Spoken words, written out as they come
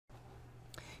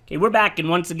Okay, we're back, and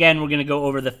once again, we're going to go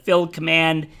over the fill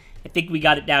command. I think we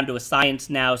got it down to a science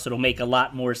now, so it'll make a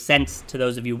lot more sense to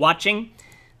those of you watching.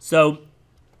 So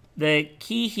the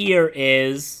key here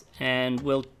is, and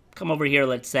we'll come over here,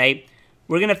 let's say,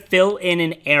 we're going to fill in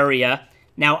an area.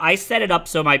 Now, I set it up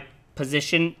so my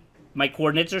position, my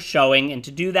coordinates are showing, and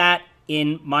to do that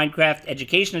in Minecraft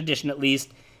Education Edition at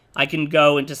least, I can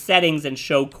go into settings and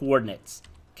show coordinates,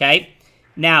 okay?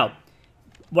 Now,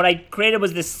 what I created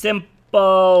was this simple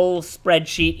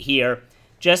spreadsheet here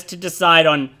just to decide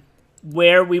on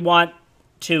where we want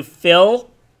to fill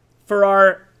for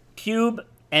our cube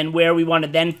and where we want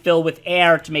to then fill with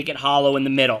air to make it hollow in the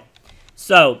middle.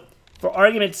 So, for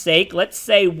argument's sake, let's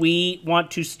say we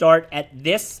want to start at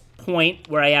this point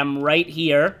where I am right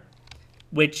here,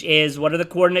 which is, what are the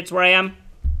coordinates where I am?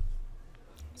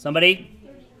 Somebody?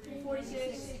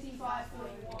 46, 65,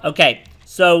 41. Okay,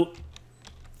 so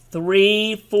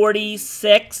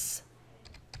 346.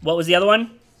 What was the other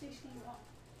one?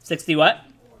 60 what?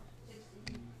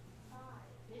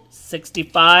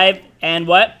 65 and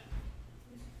what?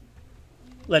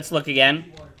 Let's look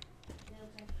again.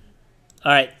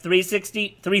 All right,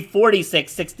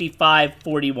 346, 65,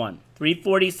 41.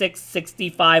 346,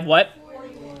 65 what?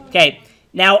 41. Okay,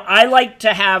 now I like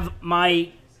to have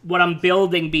what I'm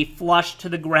building be flush to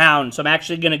the ground. So I'm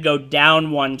actually going to go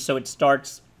down one so it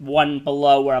starts one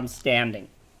below where I'm standing.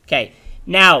 Okay,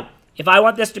 now if I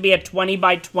want this to be a 20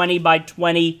 by 20 by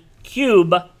 20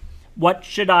 cube, what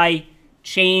should I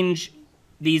change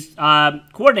these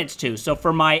coordinates to? So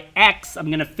for my x, I'm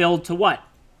going to fill to what?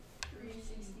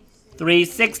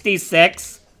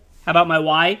 366. How about my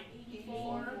y?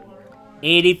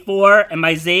 84. And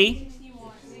my z?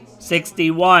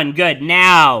 61. Good.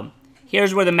 Now,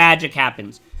 here's where the magic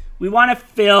happens. We want to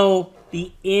fill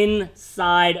the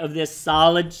inside of this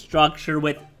solid structure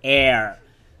with air.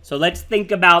 So let's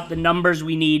think about the numbers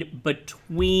we need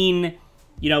between,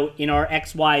 in our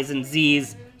x, y's, and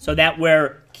z's so that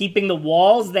we're keeping the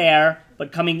walls there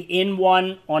but coming in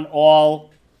one on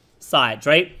all sides,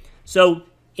 right? So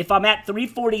if I'm at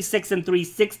 346 and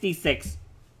 366,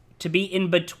 to be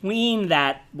in between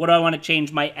that, what do I want to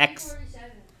change my x?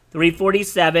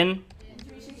 347.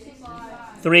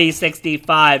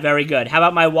 365. Very good. How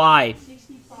about my y?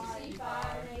 65.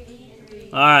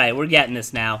 All right, we're getting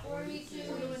this now.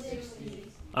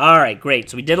 All right, great.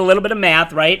 So we did a little bit of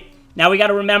math, right? Now we got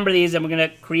to remember these, and we're going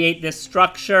to create this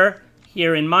structure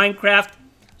here in Minecraft.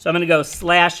 So I'm going to go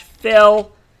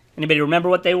 /fill. Anybody remember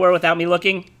what they were without me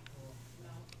looking?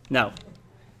 No.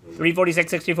 346,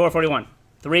 64, 41.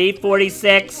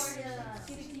 346.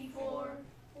 64,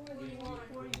 41.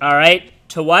 All right.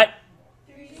 To what?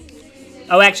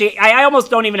 Oh, actually, I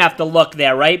almost don't even have to look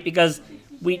there, right? Because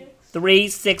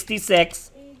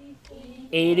 366,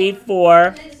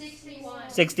 84,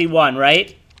 61,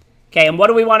 right? Okay, and what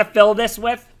do we want to fill this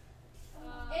with?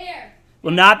 Air.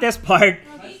 Well, not this part.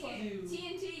 TNT.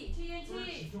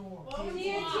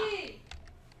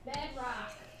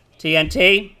 Bedrock.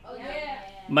 TNT? Oh, yeah.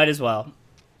 Might as well.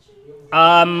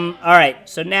 All right,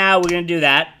 so now we're going to do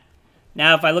that.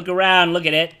 Now, if I look around, look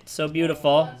at it. So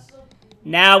beautiful.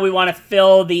 Now we want to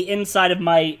fill the inside of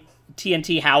my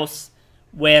TNT house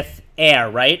with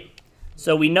air, right?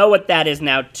 So we know what that is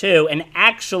now, too. And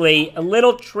actually, a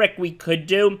little trick we could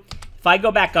do, if I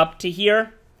go back up to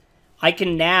here, I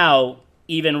can now,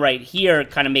 even right here,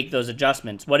 kind of make those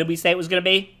adjustments. What did we say it was going to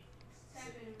be?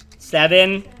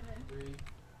 7.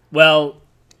 Well,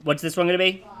 what's this one going to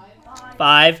be?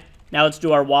 5. Now let's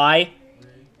do our y.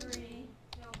 3.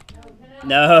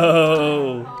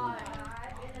 No.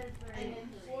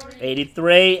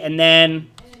 83, and then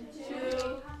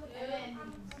 2.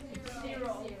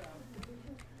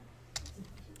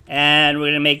 and we're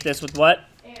going to make this with what?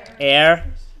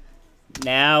 Air.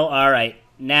 Now, all right.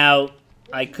 Now,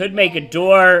 I could make a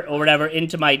door or whatever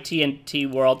into my TNT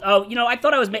world. Oh, I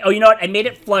thought I was oh, you know what? I made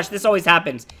it flush. This always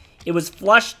happens. It was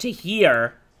flush to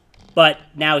here, but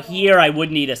now here I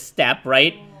would need a step,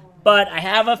 right? But I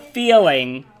have a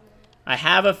feeling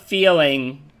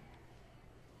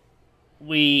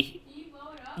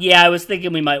yeah, I was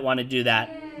thinking we might want to do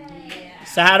that.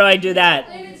 So how do I do that?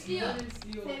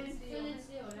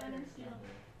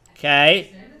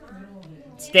 Okay.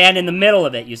 Stand in the middle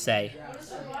of it, you say.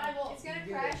 It's gonna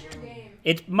crash your game.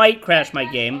 It might crash my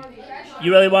game.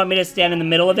 You really want me to stand in the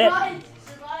middle of it?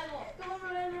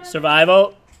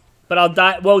 Survival? But I'll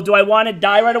die. Well, do I want to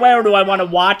die right away, or do I want to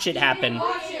watch it happen?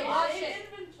 Watch it.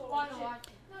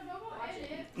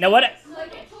 Now what?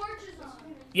 Like torches or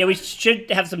something. Yeah, we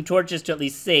should have some torches to at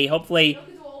least see. Hopefully.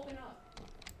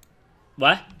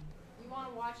 What? You want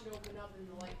to watch it open up and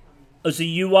the light come in. Oh, so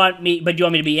you want me, but you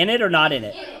want me to be in it or not in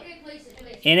it? Okay, place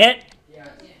it. In it?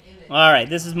 All right,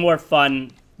 this is more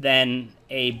fun than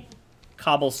a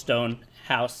cobblestone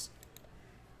house.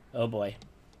 Oh boy.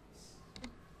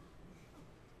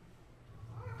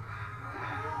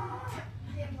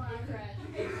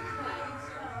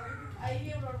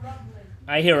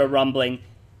 I hear a rumbling.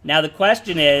 Now the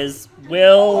question is,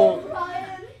 will...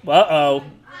 Uh-oh.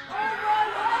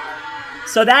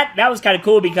 So that was kind of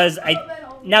cool because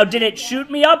Now, did it shoot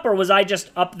me up, or was I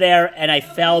just up there and I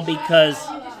fell because...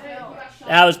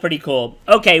 That was pretty cool.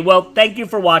 Okay, well, thank you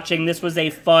for watching. This was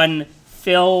a fun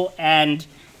fill, and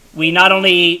we not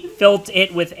only filled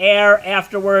it with air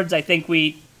afterwards, I think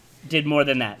we did more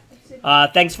than that.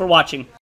 Thanks for watching.